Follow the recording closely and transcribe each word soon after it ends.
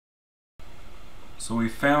So we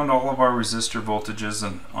found all of our resistor voltages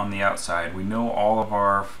on the outside. We know all of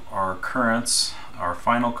our currents, our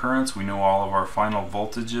final currents. We know all of our final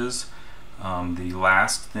voltages. The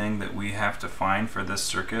last thing that we have to find for this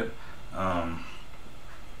circuit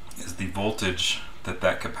is the voltage that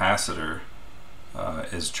capacitor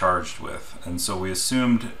is charged with. And so we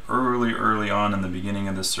assumed early on in the beginning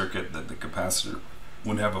of the circuit that the capacitor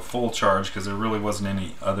would have a full charge because there really wasn't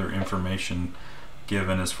any other information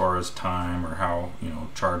given as far as time or how,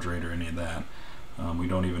 charge rate or any of that. We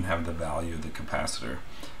don't even have the value of the capacitor.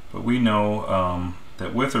 But we know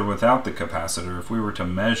that with or without the capacitor, if we were to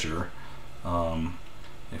measure,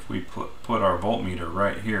 if we put our voltmeter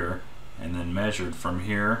right here and then measured from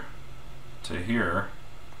here to here,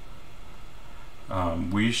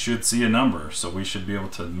 we should see a number. So we should be able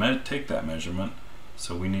to take that measurement.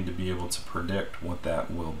 So we need to be able to predict what that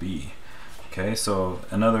will be. Okay, so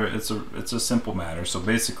it's a simple matter. So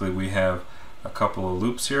basically we have a couple of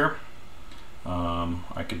loops here.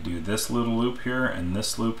 I could do this little loop here and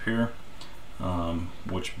this loop here,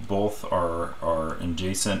 which both are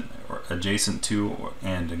adjacent to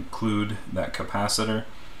and include that capacitor.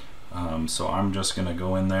 So I'm just going to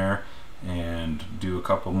go in there and do a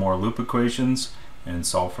couple more loop equations and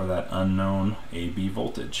solve for that unknown AB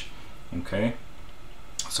voltage. Okay,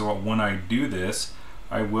 so when I do this,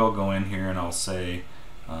 I will go in here and I'll say,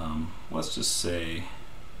 let's just say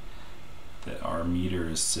that our meter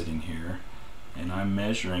is sitting here and I'm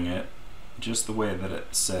measuring it just the way that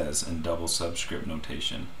it says in double subscript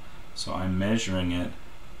notation. So I'm measuring it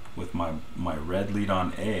with my red lead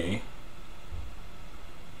on A,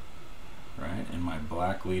 right, and my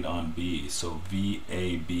black lead on B. So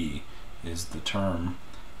VAB is the term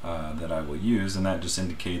that I will use, and that just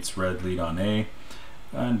indicates red lead on A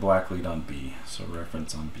and black lead on B, so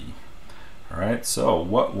reference on B. Alright, so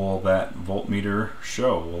what will that voltmeter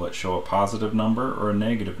show? Will it show a positive number or a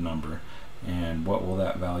negative number? And what will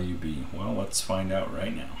that value be? Well, let's find out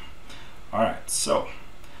right now. Alright, so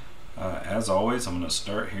as always, I'm going to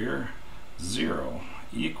start here. 0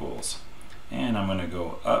 equals, and I'm going to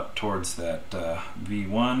go up towards that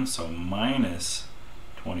V1, so minus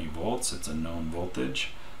 20 volts, it's a known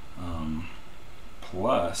voltage,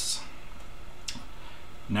 plus,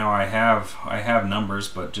 now I have numbers,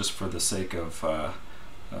 but just for the sake of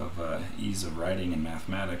ease of writing in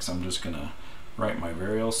mathematics, I'm just going to write my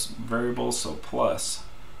variables. So plus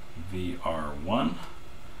VR1,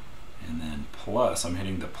 and then plus, I'm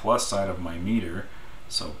hitting the plus side of my meter,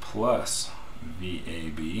 so plus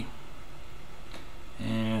VAB,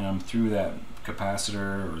 and I'm through that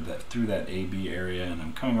capacitor or through that AB area, and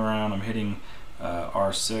I'm coming around, I'm hitting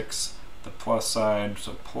R6, the plus side,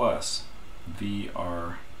 so plus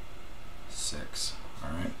VR6.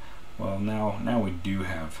 Alright, well now we do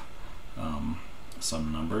have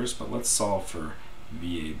some numbers, but let's solve for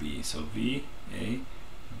VAB. So VAB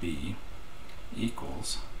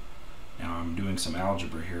equals, now I'm doing some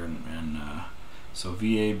algebra here, and so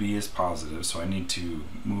VAB is positive, so I need to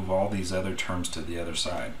move all these other terms to the other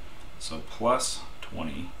side. So plus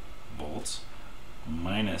 20 volts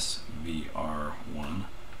minus VR1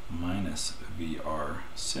 minus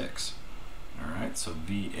VR6. Alright, so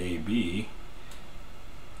VAB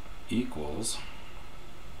equals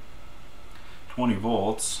 20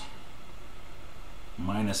 volts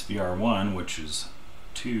minus VR1, which is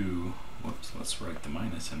 2, whoops, let's write the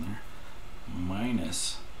minus in there,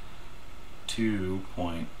 minus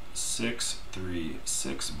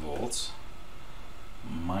 2.636 volts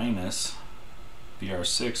minus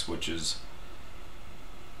VR6, which is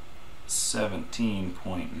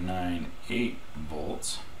 17.98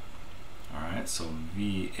 volts. Alright, so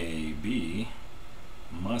VAB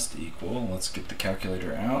must equal, let's get the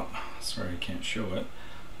calculator out, sorry I can't show it,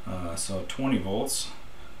 so 20 volts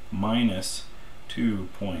minus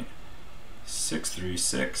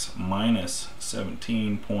 2.636 minus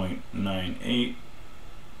 17.98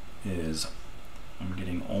 is, I'm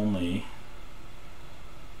getting only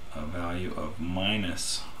a value of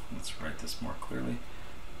minus, let's write this more clearly,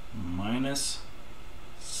 minus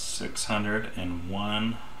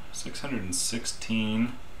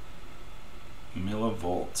 616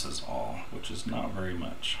 millivolts is all, which is not very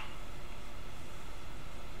much.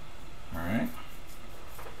 Alright.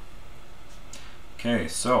 Okay,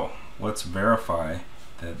 so let's verify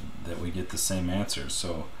that we get the same answer.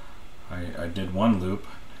 So I did one loop,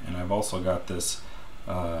 and I've also got this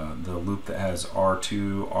the loop that has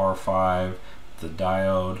R2, R5, the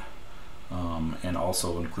diode, and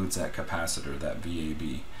also includes that capacitor, that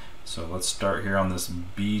VAB. So let's start here on this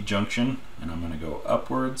B junction, and I'm going to go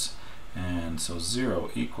upwards, and so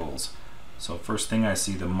 0 equals So first thing I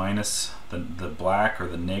see the minus, the black or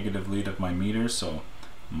the negative lead of my meter, so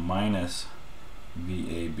minus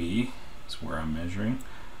VAB is where I'm measuring,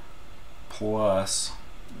 plus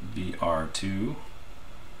VR2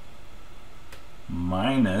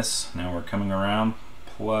 minus, now we're coming around,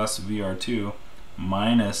 plus VR2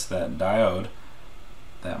 minus that diode,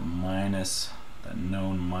 that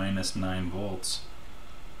known minus 9 volts.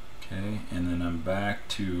 Okay, and then I'm back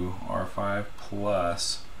to R5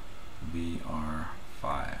 plus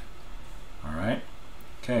VR5. Alright,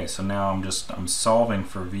 okay, so now I'm solving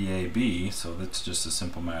for VAB, so that's just a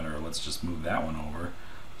simple matter. Let's just move that one over.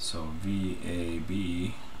 So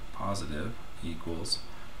VAB positive equals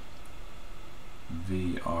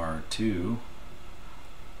VR2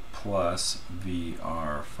 plus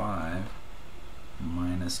VR5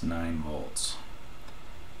 minus 9 volts.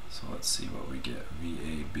 So let's see what we get.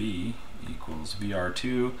 VAB equals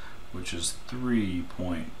VR2, which is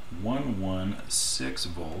 3.116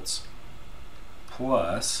 volts,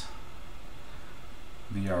 plus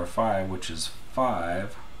VR5, which is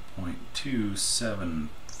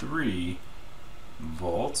 5.273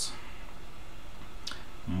 volts,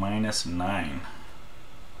 minus 9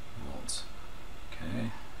 volts.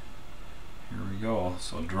 Okay, here we go.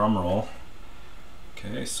 So drum roll.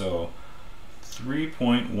 Okay, so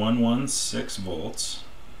 3.116 volts,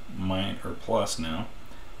 or plus now,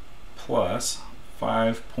 plus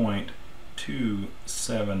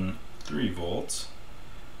 5.273 volts,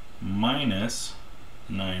 minus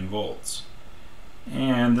 9 volts.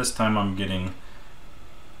 And this time I'm getting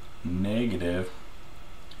negative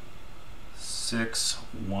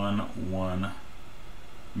 611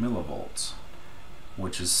 millivolts,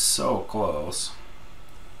 which is so close.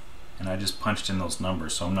 And I just punched in those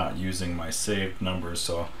numbers, so I'm not using my saved numbers,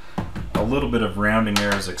 so a little bit of rounding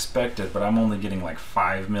error is expected, but I'm only getting like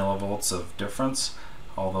 5 millivolts of difference.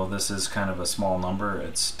 Although this is kind of a small number,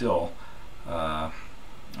 it's still, I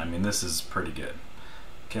mean, this is pretty good.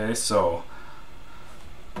 Okay, so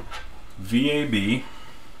VAB,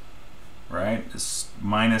 right, is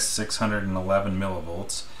minus 611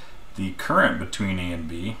 millivolts. The current between A and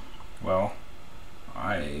B, well,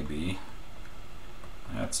 IAB,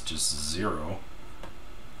 that's just 0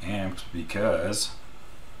 amps, because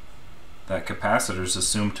that capacitor is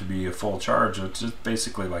assumed to be a full charge, which is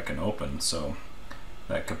basically like an open. So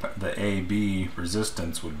that the AB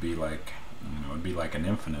resistance would be like, would be like an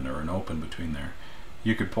infinite or an open between there.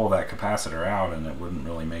 You could pull that capacitor out and it wouldn't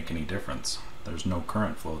really make any difference. There's no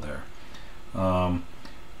current flow there.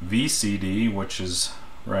 VCD, which is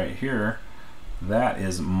right here, that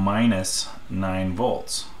is minus 9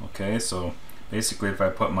 volts. Okay, so basically if I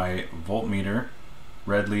put my voltmeter,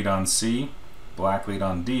 red lead on C, black lead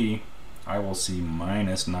on D, I will see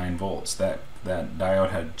minus 9 volts. That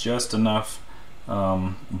diode had just enough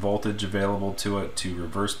voltage available to it to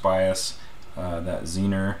reverse bias that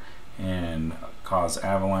zener and cause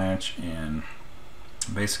avalanche, and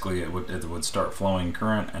basically it would start flowing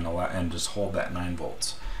current and just hold that 9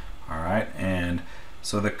 volts. Alright, and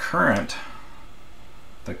so the current,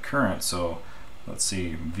 so let's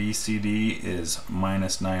see, VCD is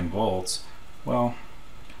minus 9 volts. Well,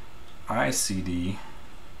 ICD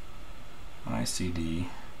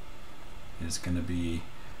is going to be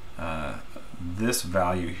this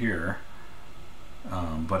value here,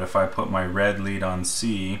 but if I put my red lead on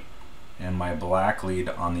C and my black lead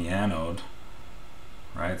on the anode,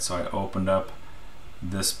 right, so I opened up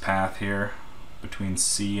this path here between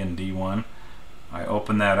C and D1, I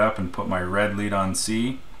open that up and put my red lead on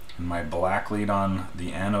C and my black lead on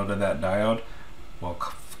the anode of that diode, well,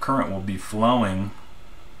 current will be flowing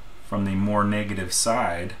from the more negative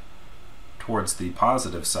side towards the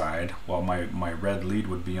positive side, while my red lead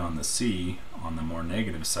would be on the C on the more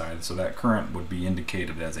negative side. So that current would be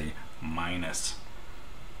indicated as a minus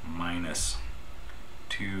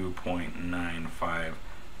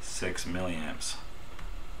 2.956 milliamps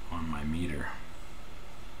on my meter.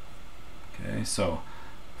 Okay, so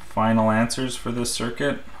final answers for this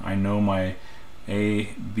circuit. I know my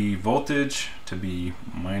AB voltage to be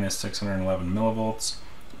minus 611 millivolts.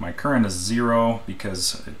 My current is 0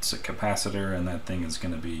 because it's a capacitor and that thing is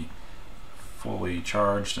going to be fully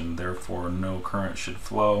charged and therefore no current should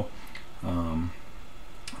flow.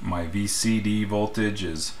 My VCD voltage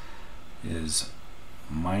is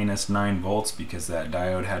minus 9 volts because that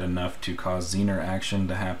diode had enough to cause zener action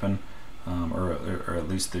to happen, or at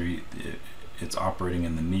least it's operating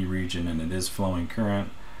in the knee region and it is flowing current,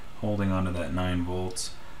 holding onto that 9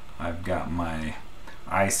 volts. I've got my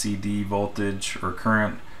ICD voltage or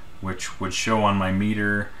current, which would show on my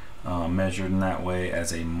meter measured in that way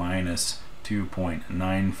as a minus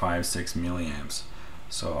 2.956 milliamps.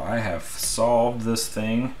 So I have solved this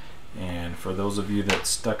thing, and for those of you that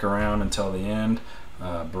stuck around until the end,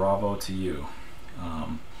 bravo to you.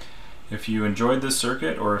 If you enjoyed this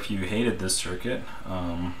circuit, or if you hated this circuit,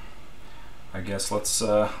 I guess let's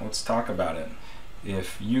talk about it.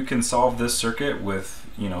 If you can solve this circuit with,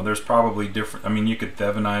 there's probably different, I mean, you could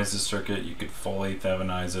Thevenize this circuit, you could fully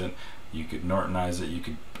Thevenize it, you could Nortonize it, you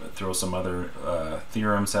could throw some other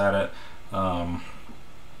theorems at it.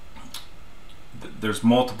 There's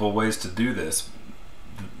multiple ways to do this.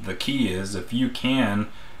 The key is, if you can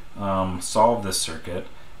solve this circuit,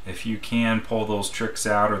 if you can pull those tricks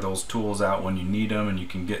out or those tools out when you need them, and you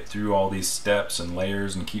can get through all these steps and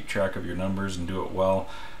layers and keep track of your numbers and do it well,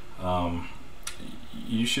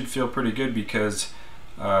 you should feel pretty good, because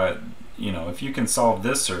if you can solve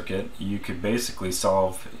this circuit, you could basically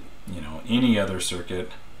solve any other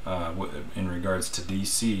circuit in regards to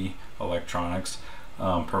DC electronics,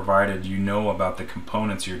 provided you know about the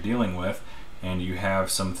components you're dealing with, and you have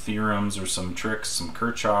some theorems or some tricks, some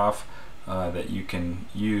Kirchhoff, that you can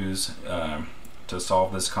use to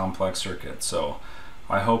solve this complex circuit. So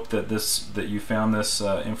I hope that you found this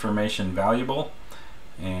information valuable,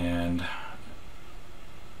 and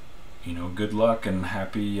good luck and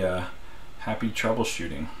happy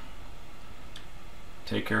troubleshooting.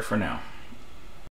 Take care for now.